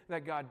thing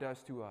that God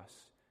does to us.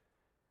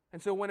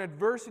 And so when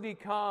adversity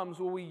comes,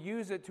 will we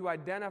use it to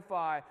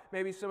identify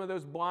maybe some of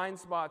those blind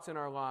spots in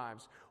our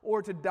lives?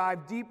 Or to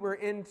dive deeper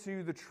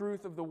into the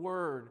truth of the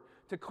Word?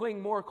 To cling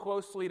more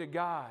closely to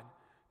God?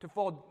 To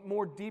fall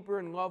more deeper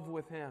in love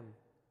with Him?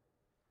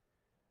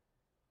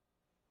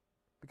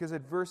 Because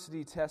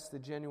adversity tests the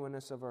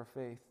genuineness of our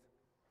faith.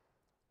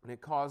 And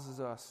it causes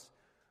us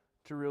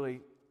to really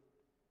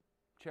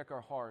check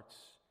our hearts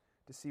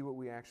to see what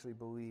we actually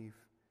believe.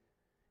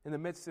 In the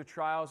midst of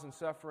trials and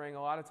suffering,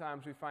 a lot of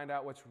times we find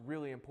out what's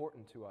really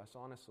important to us,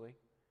 honestly.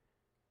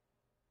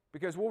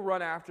 Because we'll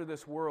run after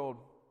this world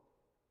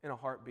in a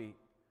heartbeat.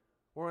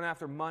 We'll run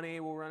after money,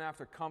 we'll run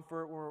after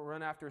comfort, we'll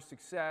run after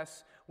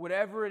success.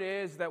 Whatever it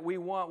is that we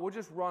want, we'll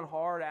just run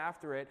hard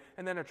after it.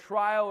 And then a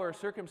trial or a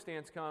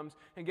circumstance comes,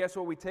 and guess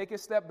what? We take a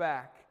step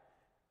back.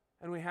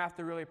 And we have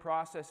to really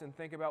process and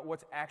think about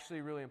what's actually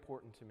really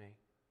important to me.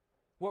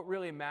 What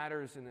really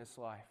matters in this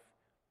life?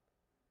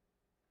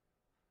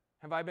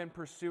 Have I been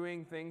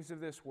pursuing things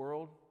of this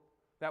world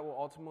that will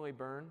ultimately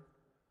burn?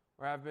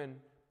 Or have I been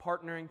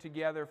partnering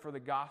together for the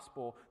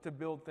gospel to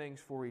build things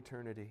for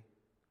eternity?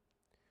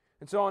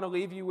 And so I want to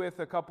leave you with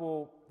a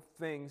couple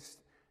things.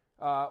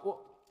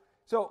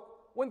 So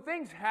when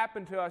things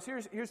happen to us,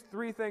 here's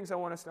three things I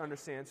want us to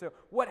understand. So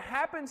what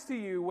happens to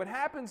you, what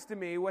happens to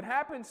me, what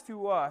happens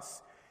to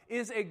us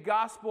is a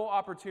gospel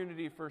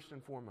opportunity first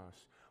and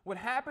foremost. What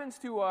happens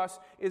to us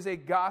is a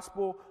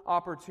gospel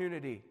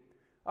opportunity.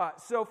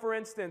 So for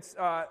instance,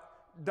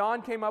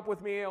 Don came up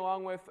with me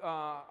along with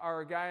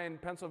our guy in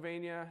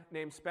Pennsylvania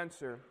named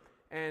Spencer,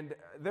 and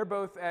they're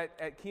both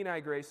at Kenai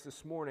Grace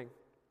this morning.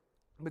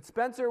 But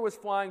Spencer was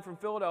flying from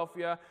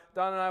Philadelphia,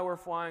 Don and I were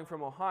flying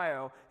from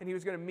Ohio, and he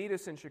was going to meet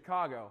us in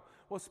Chicago.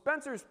 Well,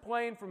 Spencer's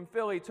plane from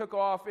Philly took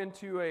off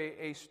into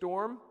a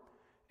storm,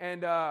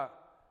 and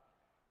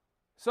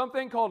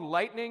something called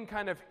lightning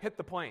kind of hit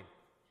the plane.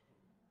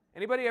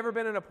 Anybody ever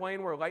been in a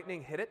plane where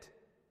lightning hit it?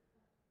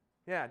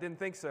 Yeah, didn't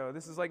think so.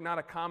 This is not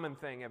a common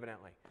thing,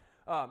 evidently.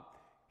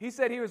 He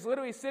said he was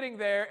literally sitting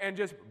there and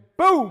just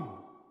boom!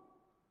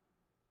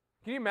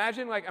 Can you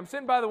imagine? I'm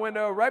sitting by the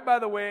window, right by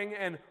the wing,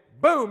 and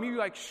boom!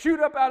 You shoot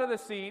up out of the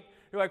seat.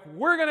 You're like,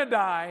 we're going to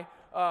die.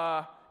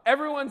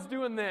 Everyone's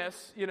doing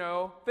this,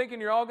 thinking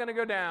you're all going to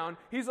go down.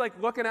 He's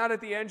looking out at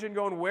the engine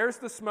going, where's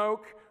the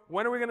smoke?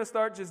 When are we going to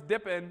start just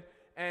dipping?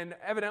 And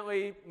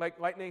evidently,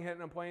 lightning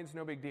hitting a plane is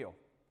no big deal.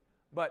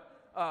 But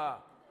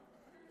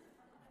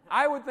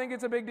I would think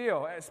it's a big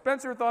deal.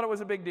 Spencer thought it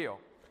was a big deal.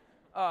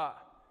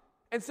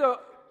 And so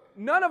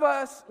none of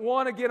us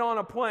want to get on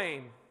a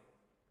plane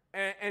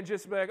and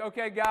just be like,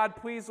 okay, God,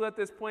 please let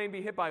this plane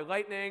be hit by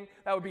lightning.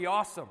 That would be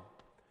awesome.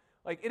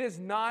 Like, it is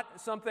not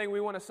something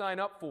we want to sign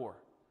up for.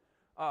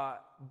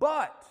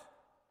 But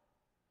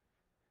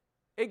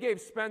it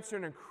gave Spencer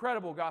an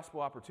incredible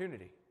gospel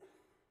opportunity.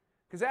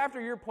 Because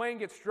after your plane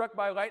gets struck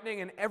by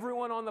lightning and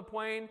everyone on the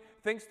plane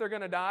thinks they're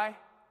going to die,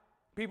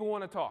 people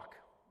want to talk.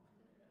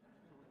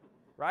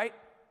 Right?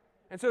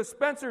 And so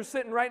Spencer's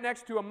sitting right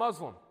next to a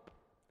Muslim.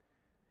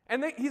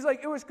 And he's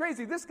like, it was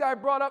crazy. This guy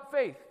brought up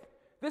faith.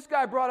 This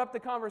guy brought up the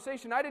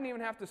conversation. I didn't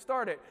even have to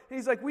start it. And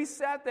he's like, we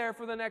sat there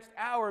for the next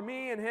hour,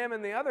 me and him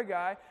and the other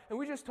guy, and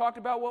we just talked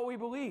about what we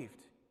believed.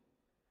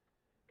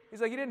 He's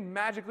like, he didn't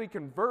magically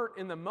convert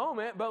in the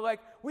moment, but like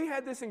we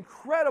had this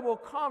incredible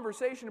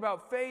conversation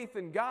about faith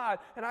and God,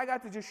 and I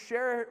got to just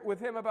share with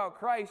him about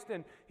Christ,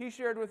 and he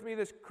shared with me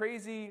this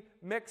crazy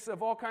mix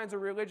of all kinds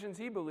of religions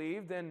he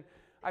believed, and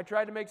I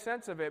tried to make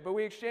sense of it. But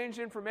we exchanged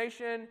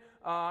information,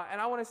 and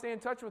I want to stay in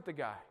touch with the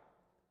guy.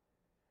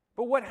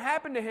 But what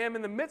happened to him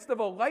in the midst of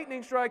a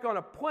lightning strike on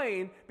a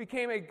plane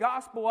became a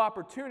gospel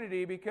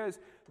opportunity because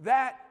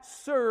that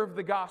served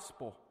the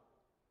gospel.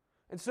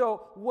 And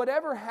so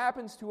whatever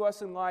happens to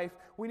us in life,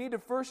 we need to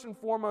first and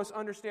foremost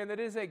understand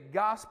that it is a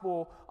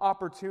gospel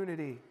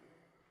opportunity.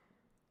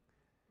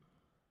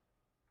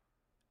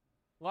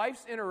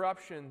 Life's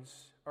interruptions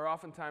are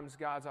oftentimes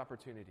God's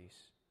opportunities.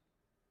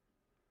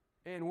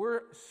 And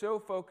we're so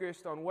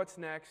focused on what's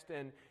next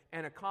and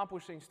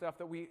accomplishing stuff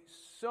that we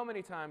so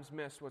many times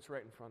miss what's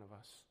right in front of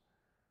us.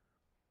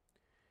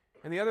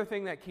 And the other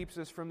thing that keeps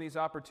us from these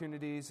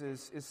opportunities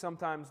is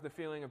sometimes the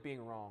feeling of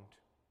being wronged.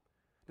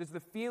 Does the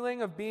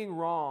feeling of being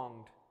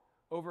wronged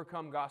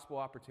overcome gospel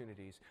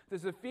opportunities?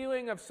 Does the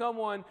feeling of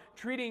someone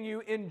treating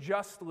you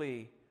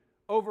unjustly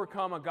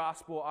overcome a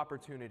gospel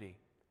opportunity?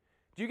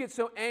 Do you get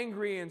so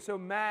angry and so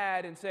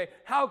mad and say,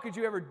 how could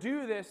you ever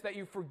do this, that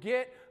you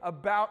forget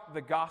about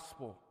the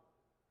gospel?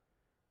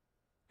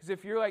 Because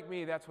if you're like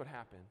me, that's what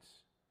happens.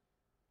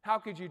 How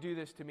could you do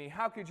this to me?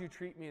 How could you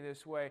treat me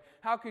this way?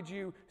 How could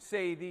you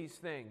say these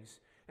things?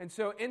 And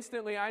so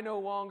instantly, I no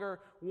longer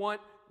want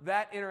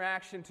that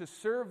interaction to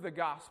serve the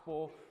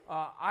gospel.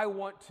 I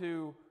want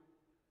to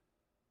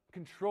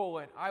control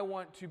it. I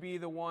want to be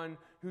the one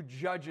who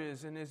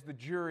judges and is the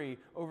jury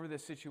over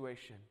this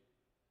situation.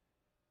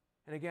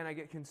 And again, I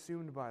get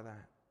consumed by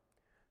that.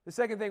 The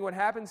second thing, what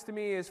happens to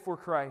me is for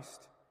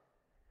Christ.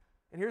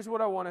 And here's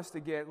what I want us to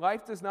get.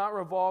 Life does not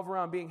revolve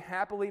around being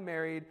happily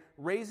married,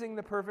 raising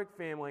the perfect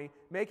family,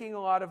 making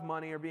a lot of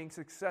money, or being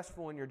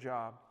successful in your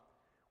job.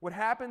 What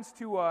happens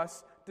to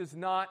us does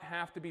not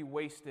have to be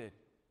wasted.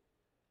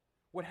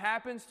 What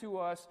happens to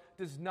us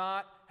does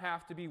not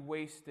have to be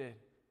wasted.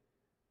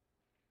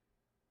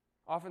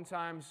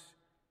 Oftentimes,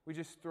 we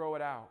just throw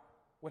it out.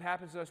 What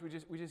happens to us,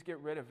 we just get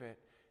rid of it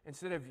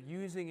instead of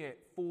using it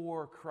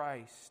for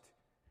Christ,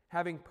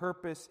 having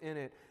purpose in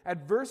it.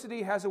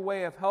 Adversity has a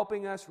way of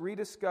helping us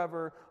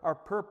rediscover our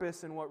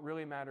purpose and what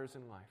really matters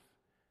in life.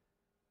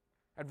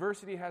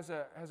 Adversity has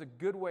a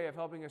good way of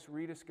helping us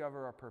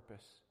rediscover our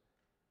purpose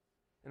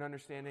and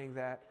understanding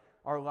that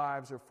our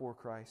lives are for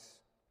Christ.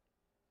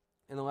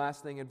 And the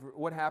last thing,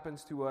 what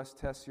happens to us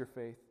tests your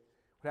faith.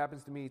 What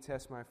happens to me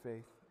tests my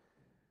faith.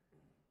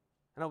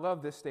 And I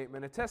love this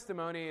statement. A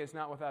testimony is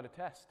not without a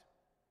test.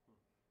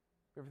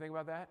 You ever think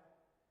about that?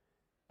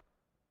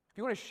 If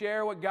you want to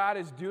share what God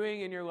is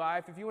doing in your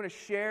life, if you want to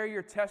share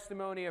your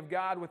testimony of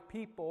God with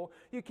people,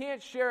 you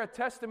can't share a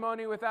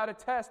testimony without a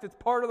test. It's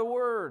part of the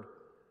Word,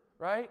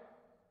 right?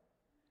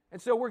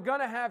 And so we're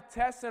going to have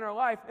tests in our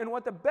life. And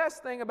what the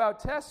best thing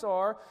about tests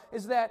are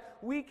is that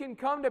we can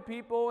come to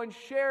people and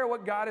share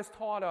what God has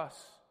taught us.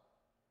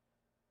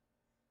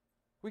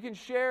 We can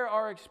share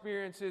our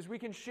experiences. We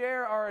can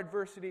share our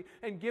adversity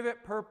and give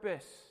it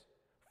purpose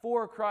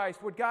for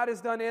Christ. What God has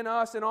done in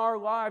us, in our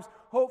lives,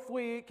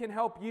 hopefully it can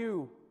help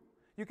you.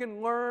 You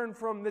can learn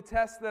from the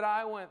test that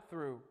I went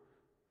through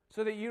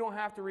so that you don't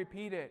have to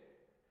repeat it.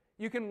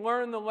 You can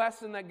learn the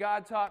lesson that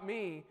God taught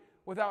me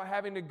without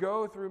having to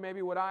go through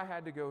maybe what I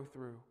had to go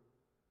through.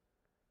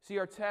 See,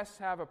 our tests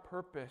have a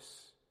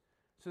purpose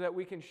so that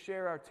we can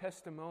share our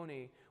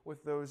testimony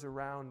with those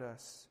around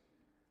us.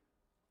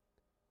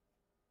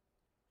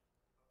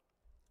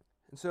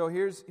 And so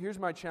here's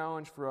my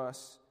challenge for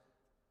us.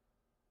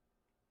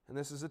 And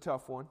this is a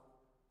tough one.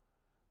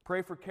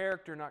 Pray for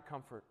character, not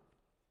comfort.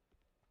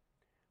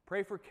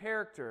 Pray for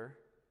character,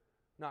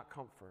 not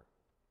comfort.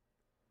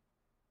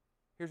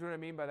 Here's what I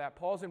mean by that.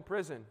 Paul's in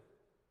prison.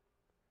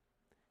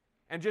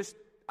 And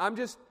I'm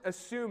just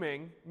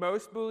assuming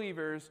most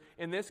believers,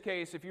 in this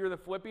case, if you're the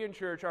Philippian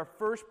church, our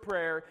first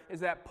prayer is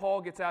that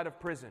Paul gets out of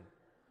prison.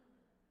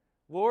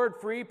 Lord,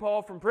 free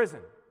Paul from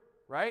prison,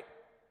 right?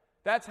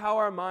 That's how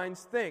our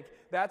minds think.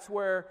 That's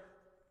where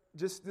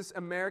just this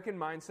American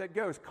mindset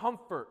goes.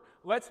 Comfort.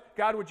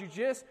 God, would you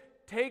just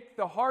take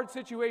the hard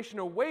situation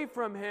away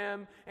from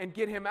him and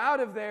get him out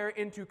of there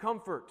into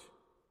comfort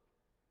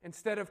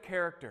instead of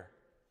character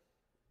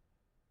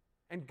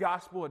and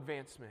gospel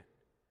advancement.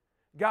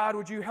 God,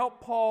 would you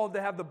help Paul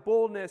to have the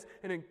boldness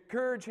and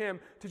encourage him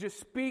to just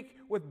speak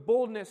with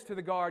boldness to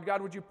the guard?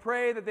 God, would you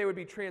pray that they would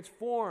be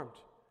transformed?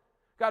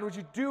 God, would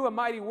you do a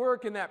mighty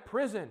work in that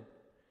prison?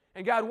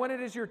 And God, when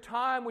it is your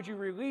time, would you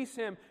release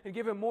him and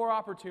give him more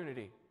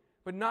opportunity?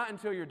 But not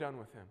until you're done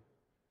with him.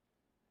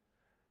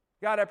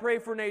 God, I pray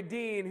for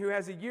Nadine, who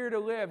has a year to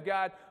live.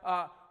 God,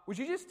 would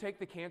you just take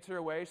the cancer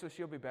away so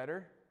she'll be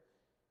better?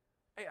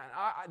 Hey,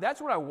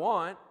 that's what I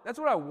want. That's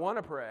what I want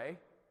to pray.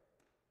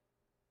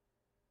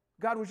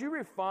 God, would you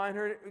refine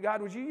her?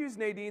 God, would you use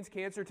Nadine's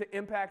cancer to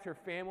impact her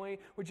family?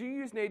 Would you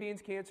use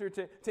Nadine's cancer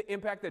to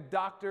impact the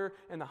doctor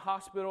and the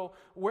hospital?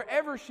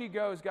 Wherever she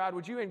goes, God,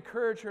 would you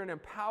encourage her and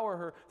empower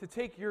her to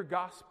take your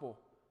gospel?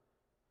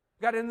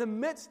 God, in the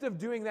midst of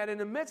doing that, in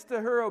the midst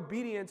of her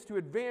obedience to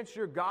advance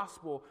your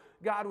gospel,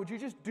 God, would you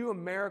just do a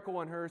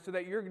miracle in her so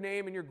that your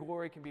name and your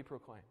glory can be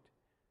proclaimed?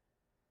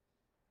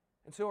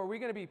 And so are we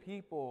going to be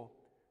people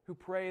who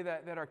pray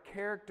that our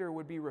character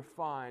would be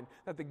refined,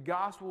 that the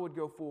gospel would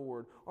go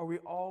forward, or are we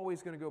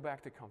always going to go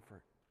back to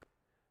comfort?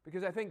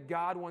 Because I think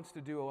God wants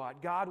to do a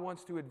lot. God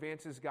wants to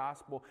advance his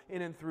gospel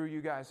in and through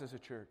you guys as a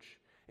church,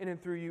 in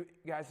and through you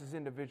guys as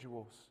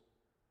individuals.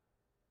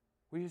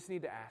 We just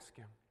need to ask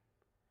him.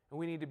 And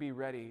we need to be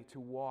ready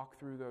to walk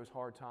through those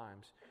hard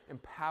times,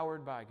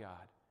 empowered by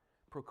God,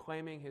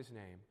 proclaiming his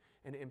name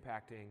and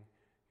impacting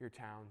your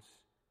towns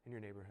and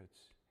your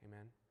neighborhoods.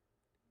 Amen.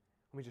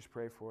 Let me just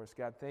pray for us.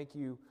 God, thank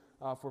you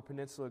for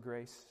Peninsula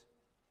Grace.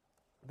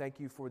 Thank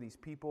you for these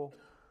people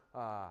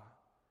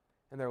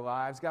and their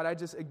lives. God, I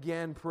just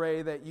again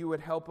pray that you would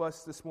help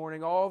us this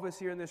morning, all of us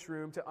here in this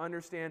room, to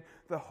understand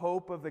the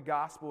hope of the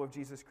gospel of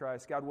Jesus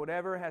Christ. God,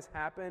 whatever has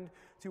happened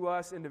to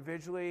us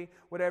individually,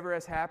 whatever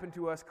has happened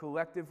to us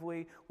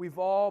collectively, we've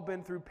all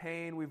been through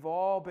pain, we've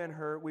all been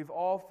hurt, we've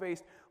all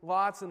faced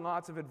lots and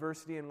lots of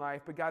adversity in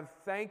life. But God,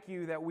 thank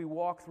you that we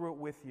walk through it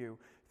with you.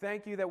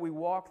 Thank you that we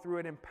walk through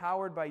it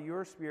empowered by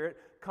your Spirit,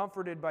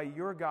 comforted by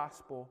your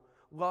gospel,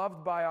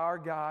 loved by our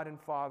God and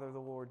Father, the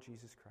Lord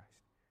Jesus Christ.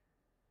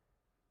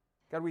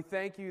 God, we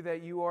thank you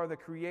that you are the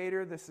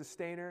creator, the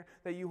sustainer,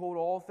 that you hold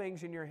all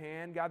things in your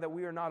hand. God, that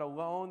we are not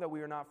alone, that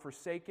we are not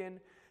forsaken.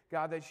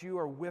 God, that you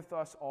are with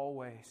us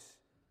always.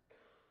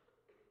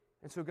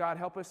 And so, God,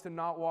 help us to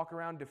not walk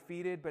around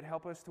defeated, but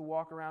help us to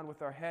walk around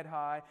with our head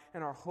high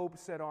and our hope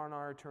set on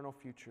our eternal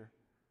future.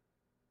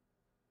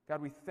 God,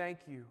 we thank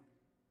you.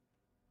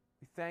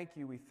 We thank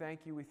you, we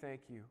thank you, we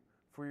thank you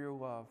for your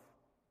love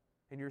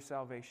and your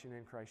salvation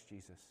in Christ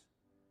Jesus.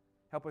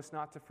 Help us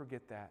not to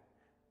forget that.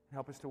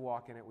 Help us to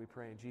walk in it, we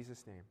pray in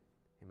Jesus' name.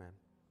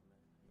 Amen.